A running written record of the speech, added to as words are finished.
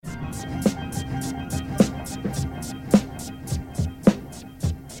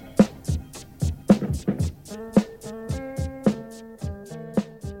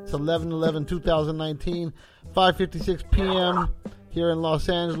It's 11/11/2019, 5:56 p.m. here in Los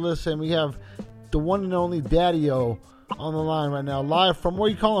Angeles, and we have the one and only Daddy-O on the line right now, live from, where are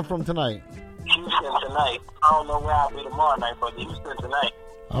you calling from tonight? Houston tonight. I don't know where I'll be tomorrow night, but Houston tonight.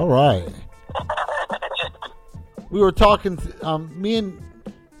 All right. We were talking, me and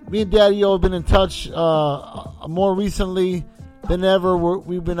Daddy-O have been in touch more recently than ever.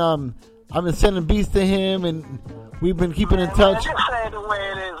 I've been sending beats to him, and we've been keeping in touch. Man, just say it the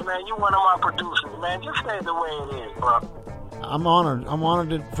way it is, man. You one of my producers, man. Just say it the way it is, bro. I'm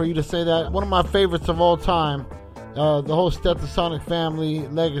honored for you to say that. One of my favorites of all time. The whole Stetsasonic family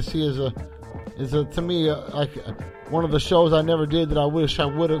legacy is to me like one of the shows I never did that I wish I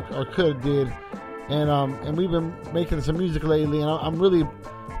would have or could have did, and we've been making some music lately, and I'm really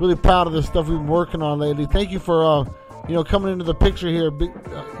proud of the stuff we've been working on lately. Thank you for coming into the picture here.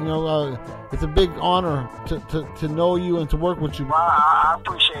 It's a big honor to know you and to work with you. Well, I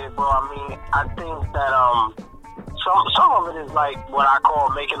appreciate it, bro. I mean, I think that some of it is like what I call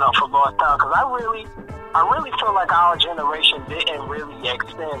making up for lost time, because I really feel like our generation didn't really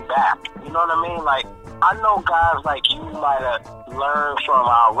extend back. You know what I mean? Like, I know guys like you might have learned from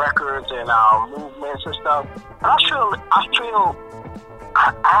our records and our movements and stuff. And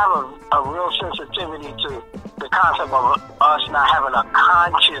I have a real sensitivity to the concept of us not having a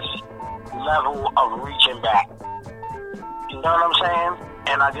conscious level of reaching back. You know what I'm saying?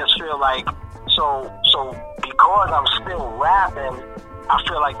 And I just feel like, so because I'm still rapping, I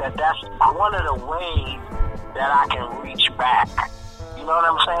feel like that's one of the ways that I can reach back. You know what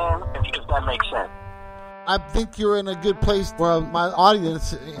I'm saying? If that makes sense. I think you're in a good place where my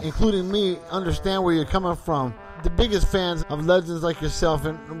audience, including me, understand where you're coming from. The biggest fans of legends like yourself,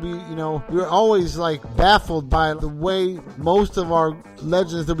 and we're always like baffled by the way most of our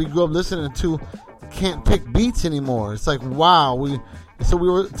legends that we grew up listening to can't pick beats anymore. It's like, wow.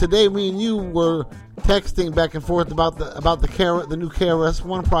 Today, me and you were texting back and forth about the new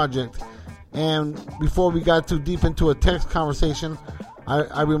KRS-One project, and before we got too deep into a text conversation,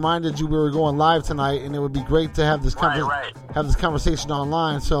 I reminded you we were going live tonight, and it would be great to have this conversation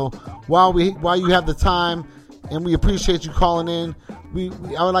online. So while you have the time, and we appreciate you calling in,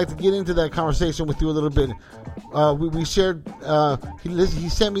 I would like to get into that conversation with you a little bit. We shared. He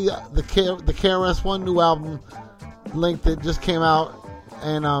sent me the KRS-One new album link that just came out,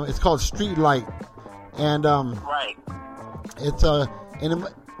 and it's called Street Light, and it's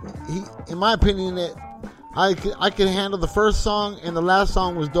in my opinion, that I could handle the first song, and the last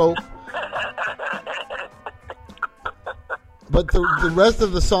song was dope. But the rest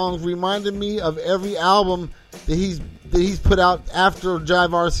of the songs reminded me of every album that he's put out after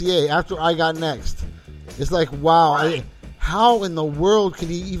Jive RCA, after I Got Next. It's like, wow, how in the world could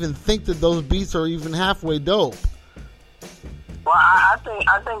he even think that those beats are even halfway dope? Well, I think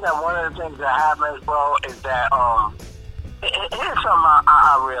that one of the things that happens, bro, is that here's something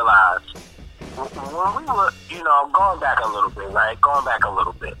I realized. When we were, going back a little bit, right?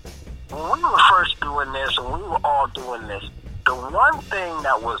 When we were first doing this, and we were all doing this, the one thing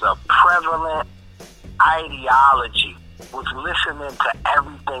that was a prevalent ideology was listening to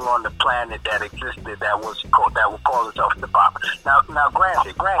everything on the planet that existed that would call itself hip hop. Now,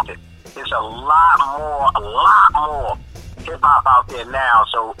 granted, there's a lot more hip hop out there now,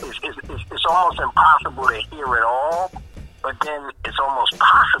 so it's almost impossible to hear it all. But then it's almost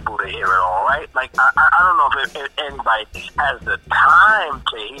possible to hear it all, right? Like, I don't know if anybody has the time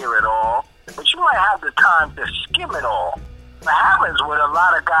to hear it all, but you might have the time to skim it all. What happens with a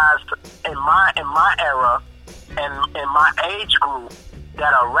lot of guys in my era and in my age group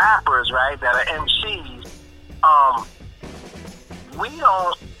that are rappers, right, that are MCs, we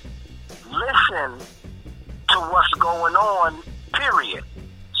don't listen to what's going on, period.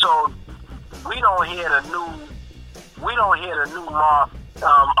 So we don't hear the new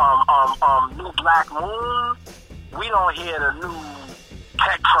new Black Moon. We don't hear the new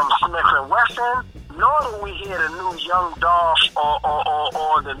Tech from Smith and Wesson. Nor do we hear the new Young Dolph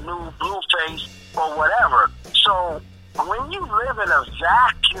or the new Blueface or whatever. So when you live in a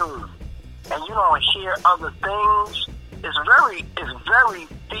vacuum and you don't hear other things, it's very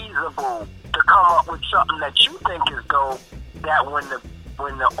feasible to come up with something that you think is dope. That when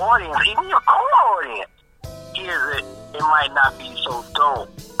the audience, even your core audience, hears it, it might not be so dope.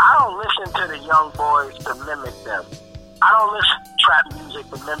 I don't listen to the young boys to mimic them. I don't listen to trap music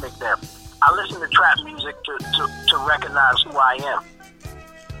to mimic them. I listen to trap music to recognize who I am.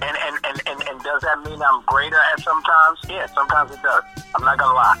 And does that mean I'm greater at sometimes? Yeah, sometimes it does. I'm not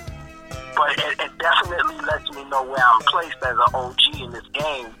gonna lie. but it definitely lets me know where I'm placed as an OG in this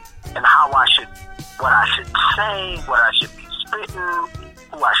game and what I should say, what I should be spitting,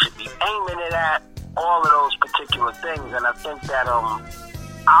 who I should be aiming it at, all of those particular things. And I think that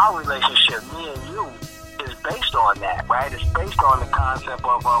our relationship, me and you, is based on that, right? It's based on the concept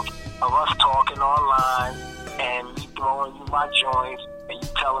of us talking online and me throwing you my joints and you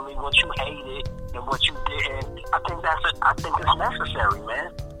telling me what you hated and what you didn't. I think it's necessary,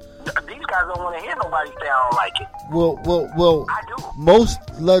 man. These guys don't want to hear nobody say I don't like it. Well. I do. Most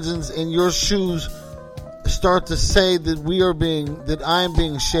legends in your shoes start to say that I'm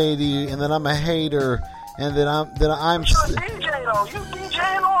being shady and that I'm a hater and that I'm. You're a DJ though. You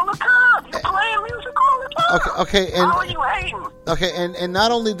DJing all the time. You playing music all the time. Okay. And how are you hating? Okay, and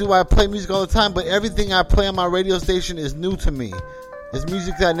not only do I play music all the time, but everything I play on my radio station is new to me. It's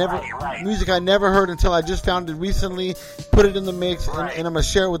music that I never heard until I just found it recently. Put it in the mix, and I'm gonna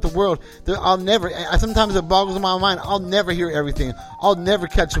share it with the world. Sometimes it boggles my mind. I'll never hear everything. I'll never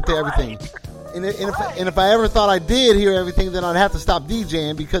catch up to everything. And if I ever thought I did hear everything, then I'd have to stop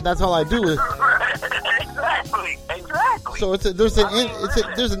DJing because that's all I do. Exactly. So there's an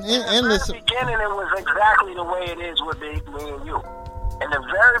endless. In the beginning, it was exactly the way it is with me and you. In the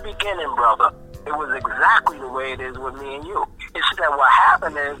very beginning, brother, it was exactly the way it is with me and you. It's that what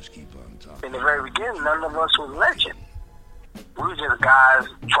happened is, in the very beginning, none of us was legend. We were just guys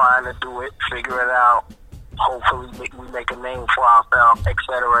trying to do it, figure it out. Hopefully, we make a name for ourselves,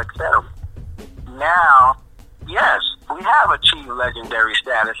 etc., etc. Now, yes, we have achieved legendary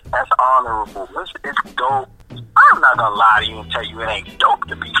status. That's honorable. It's dope. I'm not gonna lie to you and tell you it ain't dope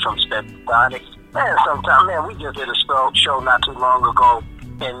to be from Stetsasonic. Man, sometimes, man, we just did a show not too long ago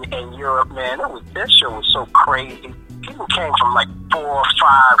in Europe, man. That show was so crazy. People came from like 4,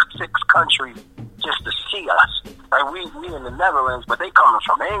 5, 6 countries just to see us. Like we in the Netherlands, but they coming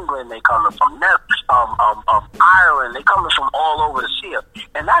from England, they coming from Ireland, they coming from all over to see us,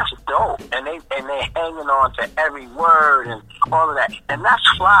 and that's dope. And they hanging on to every word and all of that, and that's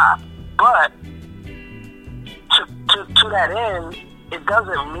fly. But to that end, it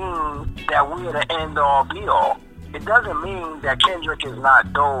doesn't mean that we're the end all be all. It doesn't mean that Kendrick is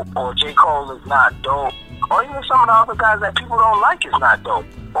not dope or J. Cole is not dope or even some of the other guys that people don't like is not dope.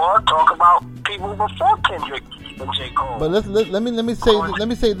 Or talk about people before Kendrick and J. Cole. But let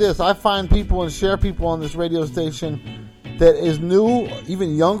me say this. I find people and share people on this radio station that is new,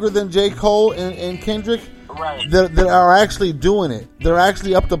 even younger than J. Cole and Kendrick, right, that are actually doing it. They're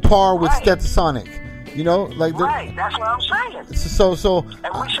actually up to par with Stetsasonic. You know, like right. That's what I'm saying. So,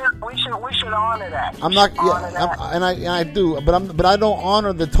 and we should honor that. I'm not, and I do, but I don't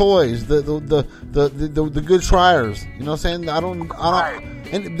honor the toys, the good triers. You know what I'm saying? I don't. Right.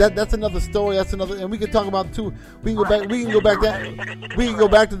 And that's another story. That's another, and we can talk about too. We can go back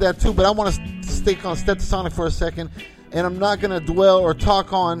to that too. But I want to stick on Stetsasonic for a second, and I'm not going to dwell or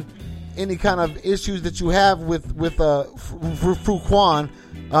talk on any kind of issues that you have with Fuquan.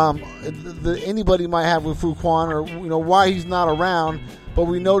 Anybody might have with Fuquan, or why he's not around, but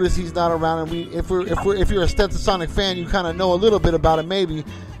we notice he's not around, and if you're a Stetsasonic fan, you kind of know a little bit about it, maybe.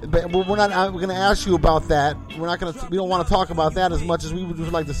 But we're going to ask you about that. We don't want to talk about that as much as we would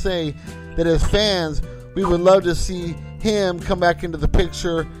just like to say that as fans, we would love to see him come back into the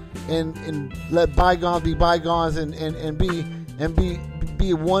picture and let bygones be bygones and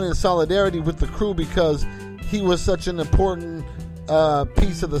be one in solidarity with the crew, because he was such an important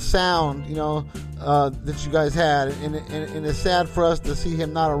piece of the sound, that you guys had, and it's sad for us to see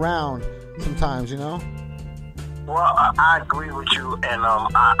him not around sometimes, Well, I agree with you, and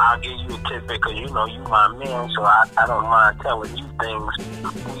I'll give you a tidbit because you my man, so I don't mind telling you things.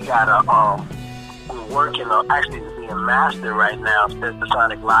 We got we're working on actually being mastered right now.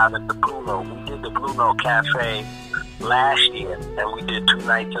 Stetsasonic live at the Blue Note. We did the Blue Note Cafe last year, and we did 2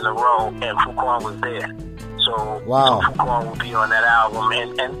 nights in a row, and Fuquan was there. So Fuquan will be on that album, and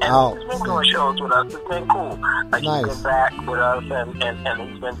he's been doing shows with us. It's been cool. Like nice. He's been back with us, and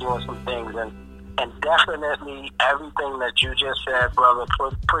he's been doing some things, and definitely everything that you just said, brother,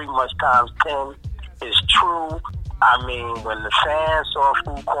 pretty much times 10 is true. I mean, when the fans saw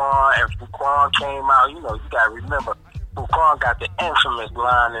Fuquan and Fuquan came out, you gotta remember, Fuquan got the infamous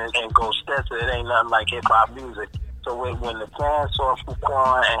line and Go Stetsa, it ain't nothing like hip-hop music. So when the fans saw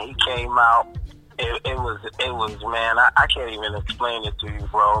Fuquan and he came out, it was man, I can't even explain it to you,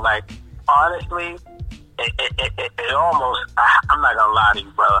 bro. Like, honestly, it almost, I'm not gonna lie to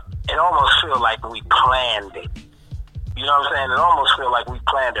you, brother, it almost feels like we planned it. You know what I'm saying? It almost feels like we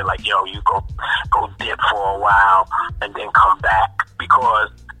planned it, like, yo, you go dip for a while and then come back, because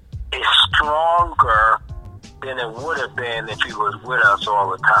it's stronger than it would have been if he was with us all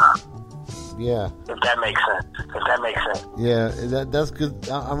the time. Yeah. If that makes sense. Yeah, that's good.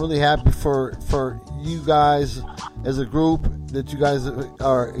 I'm really happy for you guys as a group that you guys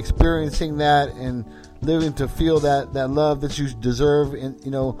are experiencing that and living to feel that love that you deserve. And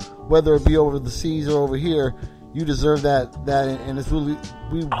whether it be over the seas or over here, you deserve that, and it's really,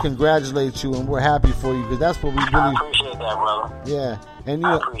 we congratulate you and we're happy for you because that's what we really. I appreciate that, brother. Yeah, and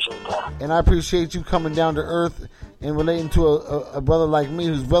I appreciate that. And I appreciate you coming down to earth and relating to a brother like me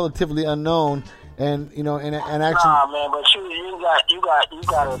who's relatively unknown, and and actually. Nah, man, but you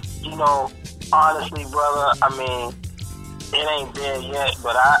got to, honestly, brother. I mean, it ain't there yet,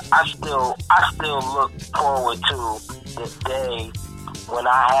 but I still look forward to the day when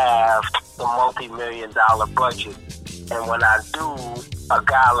I have the multi-million-dollar budget, and when I do, a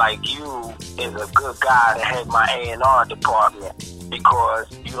guy like you is a good guy to head my A&R department because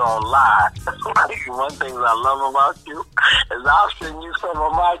you don't lie. One thing I love about you is I'll send you some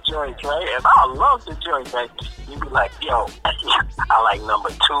of my joints, right? And I love the joints, right? You be like, yo, I like number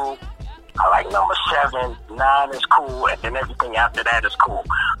 2. I like number 7, 9 is cool, and then everything after that is cool.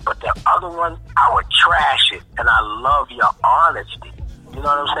 But the other one, I would trash it, and I love your honesty. You know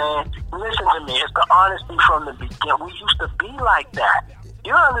what I'm saying? Listen to me. It's the honesty from the beginning. We used to be like that.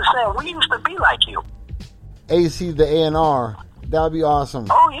 You don't understand? We used to be like you. AC, the A&R. That would be awesome.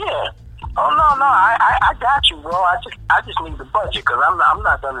 Oh, yeah. Oh, no. I got you, bro. I just need the budget because I'm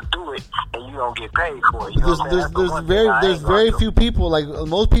not going to do it and you don't get paid for it. You know there's very few people, like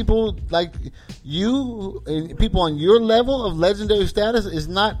most people like you, and people on your level of legendary status is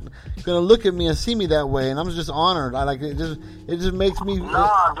not going to look at me and see me that way, and I'm just honored. I like it. It just makes me.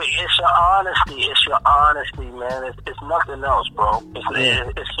 No, but it's your honesty. It's your honesty, man. It's nothing else, bro.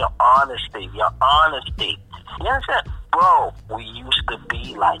 It's your honesty. Your honesty. You understand, bro? We used to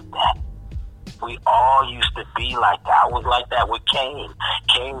be like that. We all used to be like that. I was like that with Kane.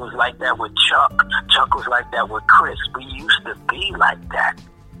 Kane was like that with Chuck. Chuck was like that with Chris. We used to be like that.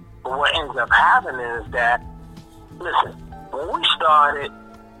 But what ends up happening is that, listen, when we started,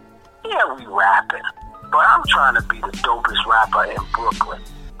 yeah, we rapping. But I'm trying to be the dopest rapper in Brooklyn.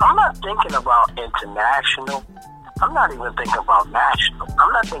 I'm not thinking about international. I'm not even thinking about national.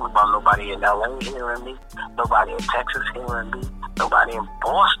 I'm not thinking about nobody in LA hearing me, nobody in Texas hearing me, nobody in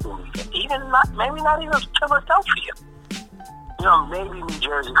Boston, maybe not even Philadelphia. Maybe New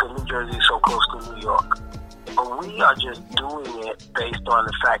Jersey, because New Jersey is so close to New York. But we are just doing it based on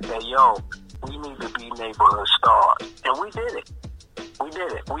the fact that, we need to be neighborhood stars. And we did it.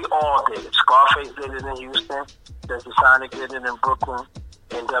 We all did it. Scarface did it in Houston. Stetsasonic did it in Brooklyn.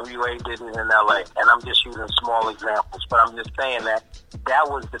 NWA did it in LA. And I'm just using small examples. But I'm just saying that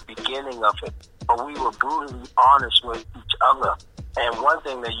was the beginning of it. But we were brutally honest with each other. And one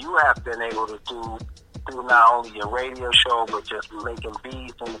thing that you have been able to do through not only your radio show, but just making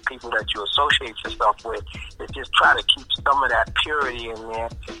beats and the people that you associate yourself with, is just try to keep some of that purity in there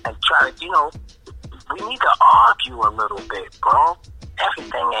and try to, we need to argue a little bit, bro.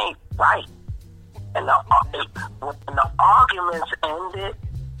 Everything ain't right. And when the arguments ended,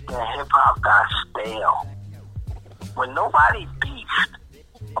 then hip-hop got stale. When nobody beefed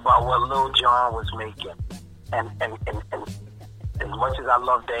about what Lil Jon was making, and as much as I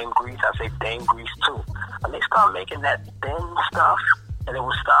love Dame Grease, I say Dame Grease too. When they start making that thin stuff, and it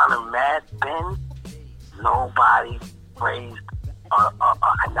was starting to mad thin, nobody raised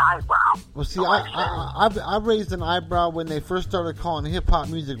an eyebrow. Well, see, I raised an eyebrow when they first started calling hip hop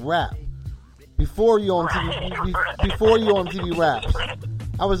music rap. Before you on TV raps,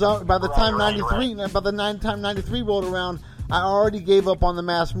 I was out by the time '93. By the time '93 rolled around, I already gave up on the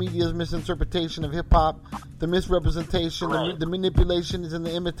mass media's misinterpretation of hip hop, the misrepresentation, the manipulations, and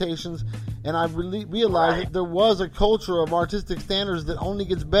the imitations, and I really realized that there was a culture of artistic standards that only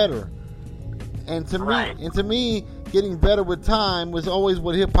gets better. And to me, getting better with time was always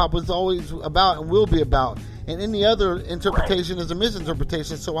what hip hop was always about and will be about. And any other interpretation is a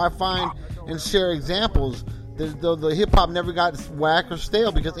misinterpretation. So I find and share examples that the hip hop never got whack or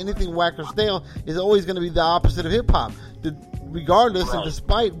stale, because anything whack or stale is always going to be the opposite of hip hop, regardless and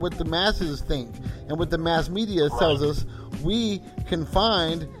despite what the masses think and what the mass media tells us. We can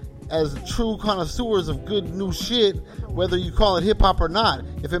find, as true connoisseurs of good new shit, whether you call it hip hop or not.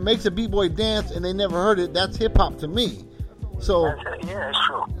 If it makes a b-boy dance and they never heard it, that's hip hop to me. So yeah, it's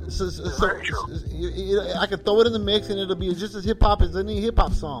true. So very true. I could throw it in the mix and it'll be just as hip hop as any hip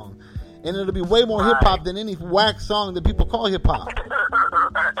hop song, and it'll be way more hip hop than any whack song that people call hip hop.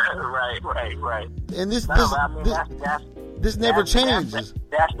 Right. And this never changes.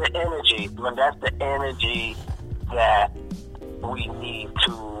 That's the energy. That's the energy that we need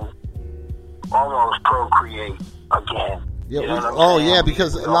to almost procreate again. Yeah. You know what I'm saying? Yeah,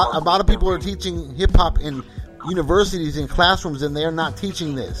 because a lot of people are teaching hip hop in universities and classrooms, and they're not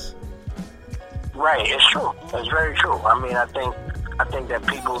teaching this. Right, it's true. It's very true. I mean, I think that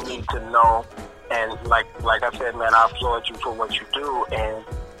people need to know, and like I said, man, I applaud you for what you do, and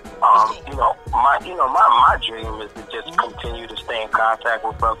my dream is to just continue to stay in contact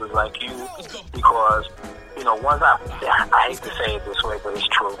with brothers like you, because once I hate to say it this way, but it's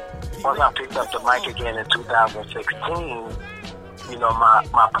true. Once I picked up the mic again in 2016,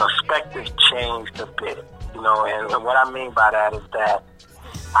 my perspective changed a bit. And what I mean by that is that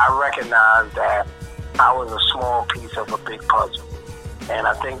I recognized that I was a small piece of a big puzzle. And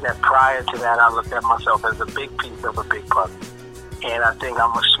I think that prior to that, I looked at myself as a big piece of a big puzzle. And I think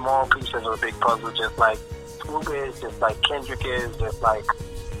I'm a small piece of a big puzzle, just like Snoop is, just like Kendrick is, just like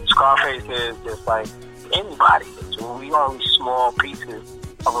Scarface is, just like anybody is. We only small pieces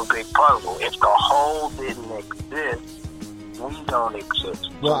of a big puzzle. If the whole didn't exist, we don't exist.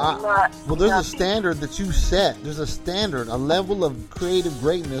 Well, there's a standard that you set. There's a standard, a level of creative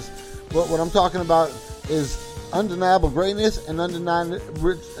greatness. What I'm talking about is undeniable greatness and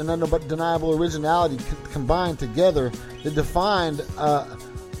undeniable originality combined together that defined a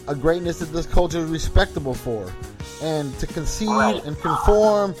greatness that this culture is respectable for. And to concede and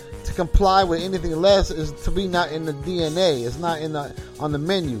conform, to comply with anything less is to be not in the DNA. It's not on the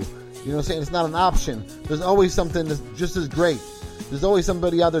menu. You know what I'm saying? It's not an option. There's always something that's just as great. There's always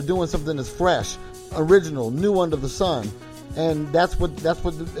somebody out there doing something that's fresh, original, new under the sun. And that's what the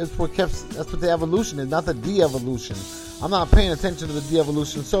evolution is, not the de-evolution. I'm not paying attention to the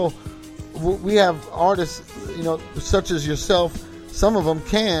de-evolution. So we have artists, such as yourself. Some of them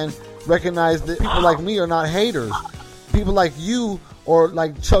can recognize that people like me are not haters. People like you, or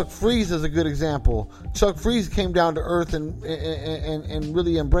like Chuck Freeze is a good example. Chuck Freeze came down to earth and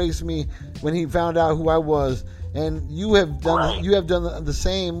really embraced me when he found out who I was. And you have done the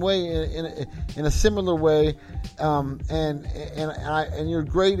same way in a similar way, and you're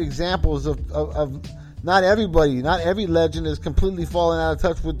great examples of not every legend is completely falling out of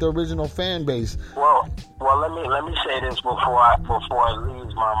touch with the original fan base. Well, let me say this before it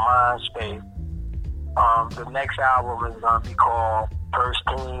leaves my mind space. The next album is gonna be called First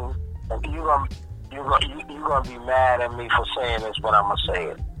Team, and you're gonna be mad at me for saying this, but I'm gonna say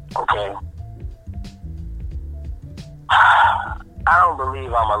it, okay? I don't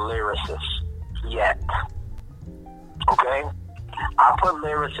believe I'm a lyricist yet. Okay? I put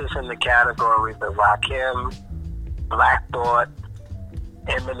lyricists in the categories of Rakim, Black Thought,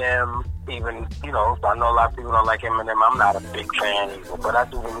 Eminem, even, I know a lot of people don't like Eminem. I'm not a big fan either, but I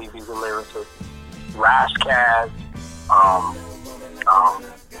do believe he's a lyricist. Razzcast, I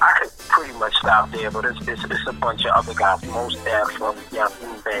could pretty much stop there, but it's a bunch of other guys. Most Def from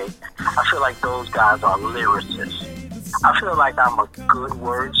Yasin Bey. I feel like those guys are lyricists. I feel like I'm a good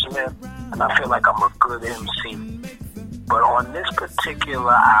wordsmith, and I feel like I'm a good MC. But on this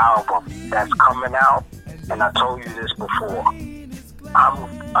particular album that's coming out, and I told you this before, I'm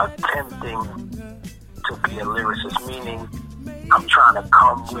attempting to be a lyricist, meaning I'm trying to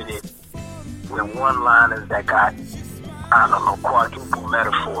come with it with one-liners that got, quadruple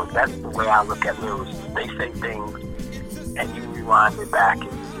metaphors. That's the way I look at lyrics. They say things, and you rewind it back, and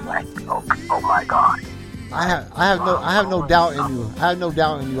you're like, oh my God. I have no doubt in you. I have no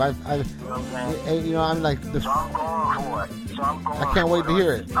doubt in you. I'm like this. So I'm going for it. I can't wait to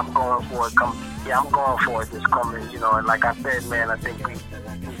hear it. I'm going for it. I'm going for it this coming. And like I said, man, I think we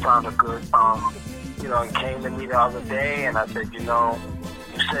found a good. He came to me the other day, and I said, you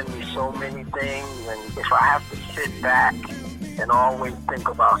send me so many things, and if I have to sit back and always think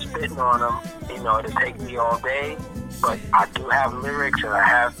about spitting on them, it'll take me all day. But I do have lyrics and I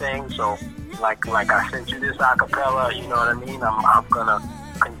have things, so. Like I sent you this acapella, you know what I mean? I'm gonna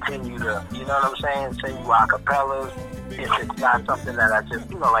continue to, you know what I'm saying? Send you acapellas if it's not something that I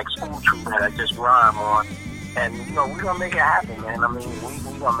just, like School Troop that I just rhyme on. And, we're gonna make it happen, man. I mean, we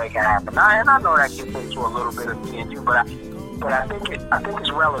gonna make it happen. And I know that gets into a little bit of me and you, but I think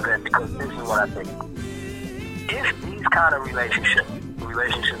it's relevant because this is what I think. If these kind of relationships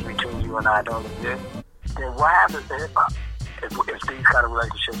between you and I don't exist, then what happens to hip-hop? If these kind of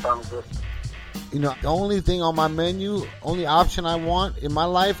relationships don't exist? The only thing on my menu, only option I want in my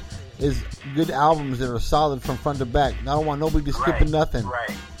life is good albums that are solid from front to back. I don't want nobody skipping nothing.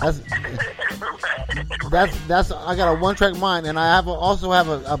 Right. That's I got a one-track mind, and I also have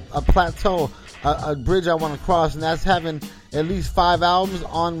a plateau, a bridge I want to cross, and that's having at least 5 albums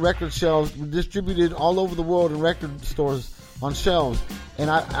on record shelves, distributed all over the world in record stores on shelves. And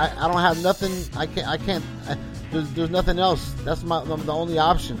I don't have nothing. I can't. There's nothing else. That's the only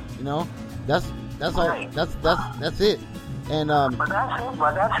option. That's all. That's it. And but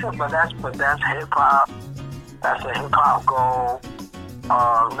that's hip hop. That's a hip hop goal.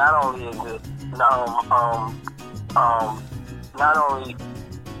 Not only is it not only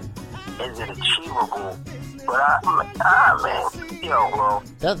is it achievable, but man, yo, bro.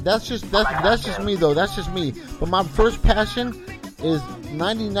 That's just me though. That's just me. But my first passion is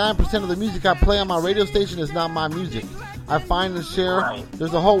 99% of the music I play on my radio station is not my music. I find and share. Right.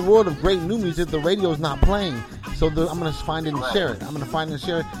 There's a whole world of great new music the radio's not playing. So I'm going to find it and share it. I'm going to find and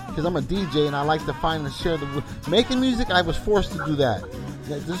share it because I'm a DJ and I like to find and share making music. I was forced to do that.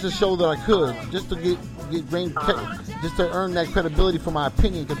 Just to show that I could, just to get just to earn that credibility for my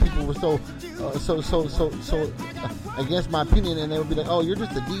opinion, because people were so against my opinion, and they would be like, "Oh, you're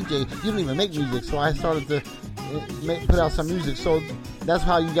just a DJ. You don't even make music." So I started to put out some music. So that's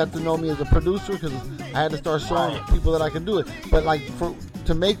how you got to know me as a producer, because I had to start showing people that I could do it. But like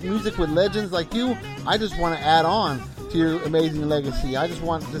to make music with legends like you, I just want to add on to your amazing legacy. I just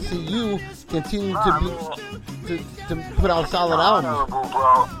want to see you continue to put out solid albums.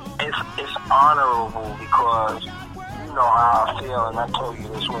 Bro. It's honorable because you know how I feel, and I told you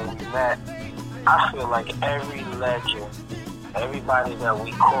this when we met. I feel like every legend, everybody that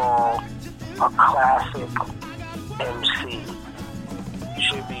we call a classic MC,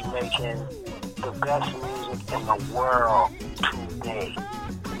 should be making the best music in the world today.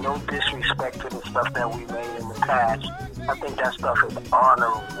 No disrespect to the stuff that we made in the past. I think that stuff is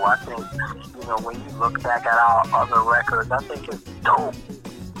honorable. I think, you know, when you look back at our other records, I think it's dope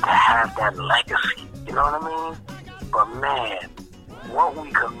to have that legacy. You know what I mean? But man, what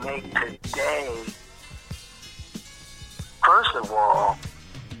we can make today, first of all,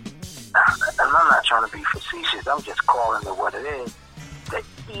 and I'm not trying to be facetious, I'm just calling it what it is, the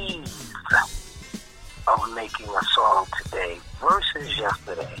ease of making a song today versus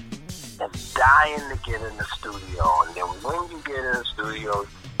yesterday, and dying to get in the studio, and then when you get in the studio,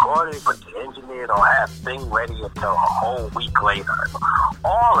 record it, but the engineer don't have thing ready until a whole week later.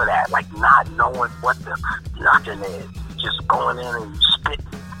 All of that, like not knowing what the nothing is, just going in and spitting.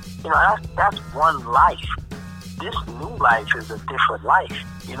 You know, that's one life. This new life is a different life.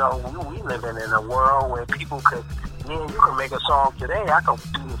 You know, we living in a world where people could, man, you can make a song today, I can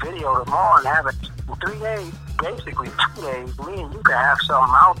do the video tomorrow and have it in 3 days, basically 2 days. Me and you can have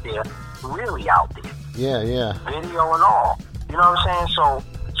something out there, really out there. Yeah. Video and all. You know what I'm saying? So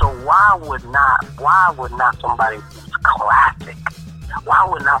why would not somebody who's classic, why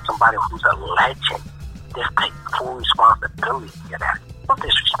would not somebody who's a legend just take full responsibility for that? No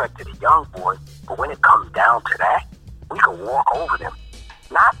disrespect to the young boys, but when it comes down to that, we can walk over them.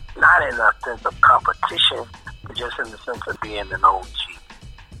 Not in a sense of competition, but just in the sense of being an OG.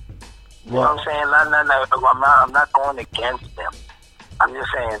 You know what I'm saying? I'm not going against them. I'm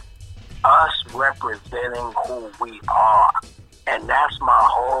just saying us representing who we are. And that's my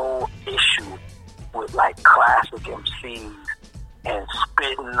whole issue with like classic MCs and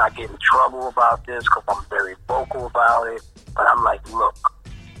spitting. I get in trouble about this because I'm very vocal about it. But I'm like, look,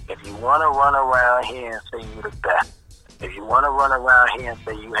 if you want to run around here and say you're the best, if you want to run around here and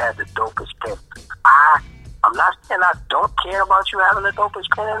say you had the dopest pen, I'm not saying I don't care about you having the dopest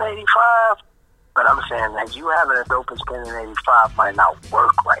pen in 85, but I'm saying that you having the dopest pen in 85 might not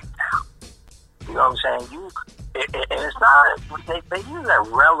work right now. You know what I'm saying? And it's not, they use that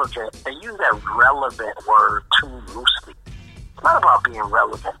relevant word too loosely. It's not about being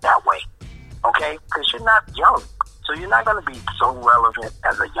relevant that way, okay? Because you're not young. So you're not going to be so relevant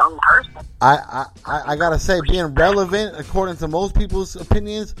as a young person. I gotta say, being relevant, according to most people's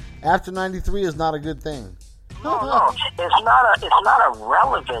opinions, after 93 is not a good thing. No, it's not a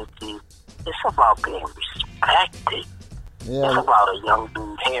relevancy. It's about being respected. Yeah. It's about a young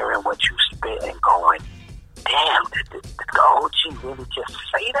dude hearing what you spit and going, damn, did the OG really just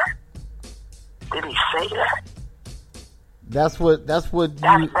say that? Did he say that? That's what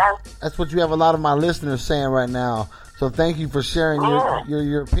you have a lot of my listeners saying right now. So thank you for sharing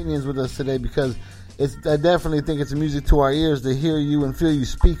your opinions with us today, because I definitely think it's music to our ears to hear you and feel you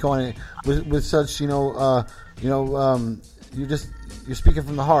speak on it with such you're speaking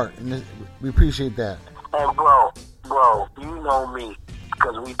from the heart, and we appreciate that. And bro, you know me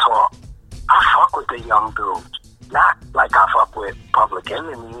because we talk. I fuck with the young dudes, not like I fuck with Public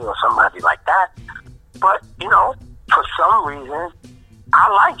Enemy or somebody like that, but you know, for some reason, I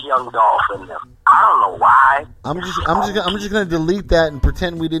like Young Dolph in them. I don't know why. I'm just gonna delete that and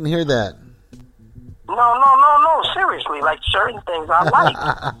pretend we didn't hear that. No. Seriously, like certain things I like,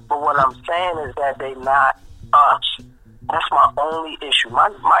 but what I'm saying is that they not us. That's my only issue.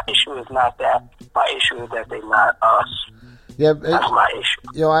 My issue is not that. My issue is that they not us. Yeah, that's my issue.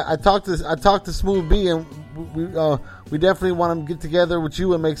 I talked to Smooth B, and we definitely want to get together with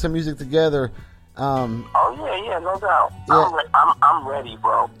you and make some music together. Oh yeah, no doubt. Yeah. I'm ready,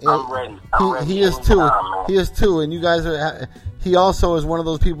 bro. I'm ready. He is too. He is too, and you guys are. He also is one of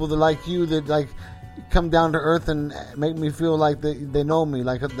those people that like you, that like come down to earth and make me feel like they know me,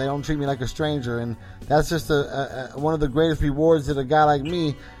 like they don't treat me like a stranger, and that's just one of the greatest rewards that a guy like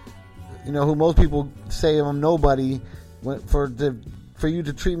me, you know, who most people say I'm nobody, for you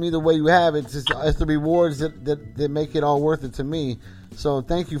to treat me the way you have. It's the rewards that make it all worth it to me. So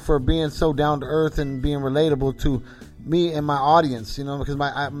thank you for being so down to earth and being relatable to me and my audience. You know, because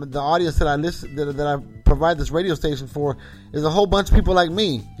the audience that I provide this radio station for is a whole bunch of people like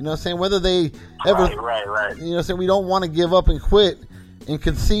me. You know what I'm saying? Whether they ever, right. You know what I'm saying? We don't want to give up and quit and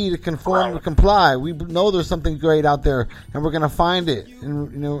concede, conform, or comply. We know there's something great out there, and we're gonna find it.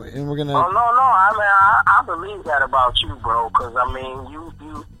 And you know, and we're gonna. Oh no! I mean, I believe that about you, bro. Because I mean, you.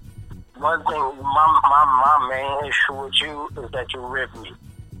 One thing, my main issue with you is that you rip me.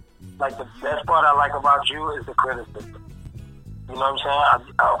 Like, the best part I like about you is the criticism. You know what I'm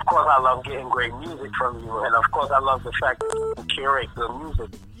saying? Of course, I love getting great music from you, and of course, I love the fact that you curate good music.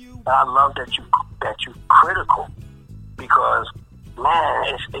 But I love that you critical, because man,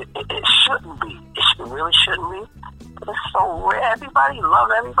 it shouldn't be. It really shouldn't be. It's so rare. Everybody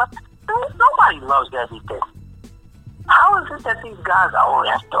loves everybody. Nobody loves everything. How is it that these guys are, oh,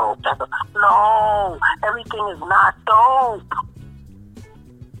 that's dope, No, everything is not dope.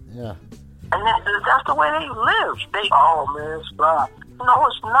 Yeah. And that's the way they live. Oh, man, it's not. No,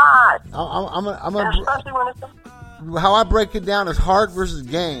 it's not. Especially when it's... How I break it down is heart versus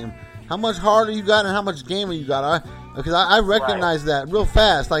game. How much harder you got and how much gamer you got. Because I recognize that real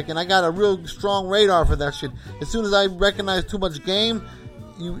fast. Like, and I got a real strong radar for that shit. As soon as I recognize too much game,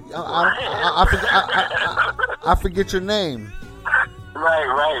 I forget your name. Right.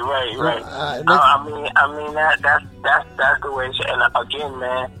 I mean that's the way. And again,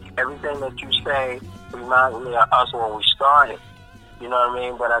 man, everything that you say reminds me of us when we started. You know what I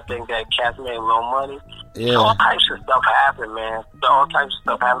mean? But I think that cats made a little money. Yeah. All types of stuff happen, man. All types of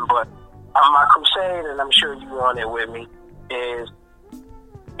stuff happen. But my crusade, and I'm sure you on it with me, is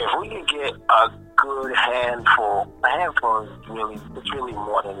if we could get a good handful is really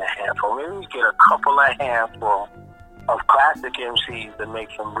more than a handful. Maybe we get a couple of handful of classic MCs that make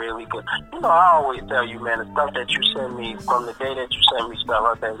some really good. You know, I always tell you, man, the stuff that you send me, from the day that you send me stuff,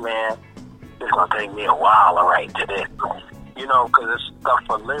 I think, man, it's going to take me a while to write to this. You know, because it's stuff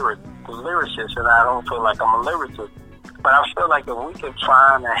for lyricists, and I don't feel like I'm a lyricist. But I feel like if we can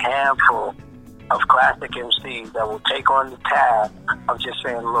find a handful of classic MCs that will take on the task of just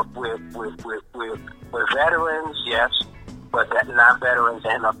saying, look, we're veterans, yes, but not veterans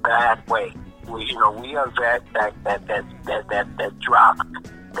in a bad way. We are vets that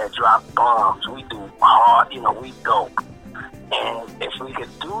drop bombs. We do hard, we dope. And if we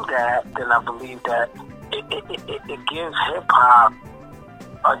could do that, then I believe that it gives hip hop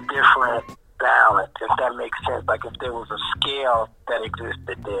a different balance, if that makes sense. Like if there was a scale that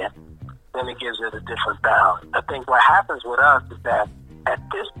existed there, then it gives it a different balance. I think what happens with us is that at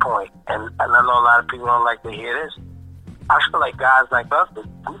this point, and I know a lot of people don't like to hear this, I feel like guys like us,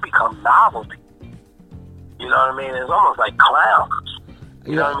 we become novelty. You know what I mean? It's almost like clowns.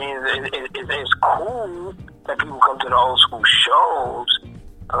 You know what I mean? It's cool that people come to the old school shows.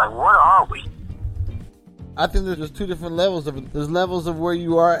 Like, what are we? I think there's just two different levels of it. There's levels of where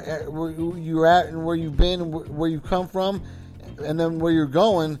you are, where you're at, and where you've been, and where you come from, and then where you're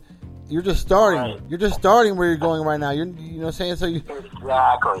going. You're just starting. Right. You're just starting where you're going right now. You know what I'm saying? So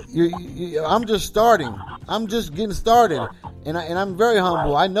exactly. I'm just starting. I'm just getting started, and I'm very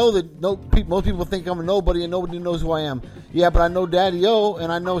humble. Right. I know that most people think I'm a nobody, and nobody knows who I am. Yeah, but I know Daddy O,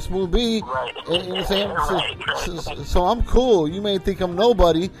 and I know Smooth B. Right. And, you know what I'm saying? So I'm cool. You may think I'm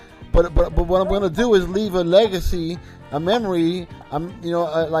nobody, but what I'm gonna do is leave a legacy, a memory.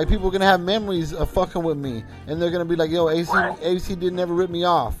 Like people are gonna have memories of fucking with me, and they're gonna be like, "Yo, AC didn't never rip me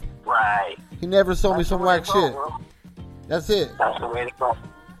off. Right. He never sold me some whack shit." Bro. That's it. That's the way to go.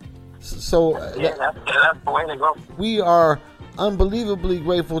 So that's the way to go. We are unbelievably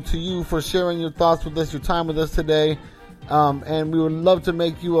grateful to you for sharing your thoughts with us, your time with us today, and we would love to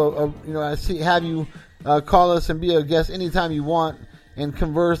make you have you call us and be a guest anytime you want and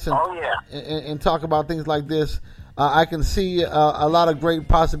converse and talk about things like this. I can see a lot of great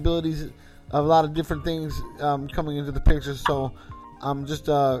possibilities, a lot of different things coming into the picture. So I'm just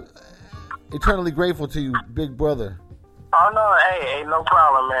eternally grateful to you, big brother. Oh, no, hey, no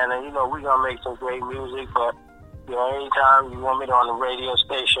problem, man. And, we're going to make some great music, but, anytime you want me to on the radio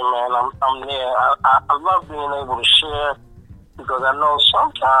station, man, I'm there. I love being able to share, because I know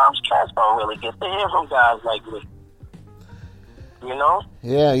sometimes cats don't really get to hear from guys like me. You know?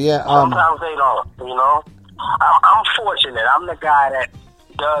 Yeah. Sometimes they don't. You know? I'm fortunate. I'm the guy that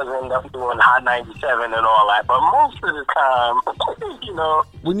does end up doing Hot 97 and all that, but most of the time, you know,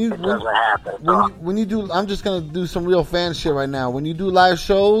 it doesn't happen. When you do, I'm just gonna do some real fan shit right now. When you do live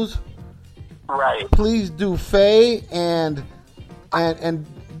shows, right? Please do Faye and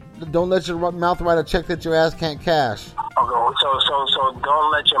don't let your mouth write a check that your ass can't cash. Okay, so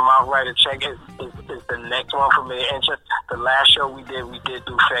don't let your mouth write a check is the next one for me. And just the last show we did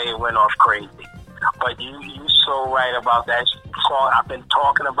do Faye. It went off crazy. But you so right about that song. I've been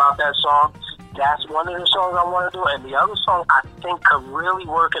talking about that song. That's one of the songs I want to do. And the other song I think could really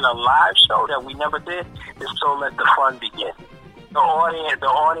work in a live show that we never did is So Let the Fun Begin. The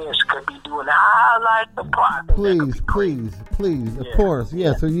audience could be doing I like the part. Please. Of course.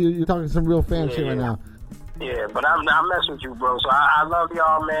 Yeah, so you're talking some real fan shit right now. Yeah, but I mess with you, bro. So I love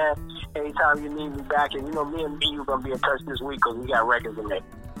y'all, man. Anytime you need me back, and you know me and you gonna be in touch this week because we got records to make.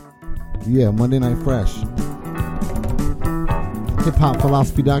 Yeah, Monday Night Fresh.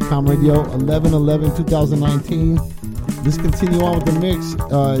 HipHopPhilosophy.com radio, 11/11/2019. Let's continue on with the mix.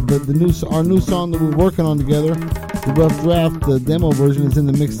 Our new song that we're working on together, the rough draft, the demo version is in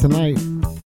the mix tonight.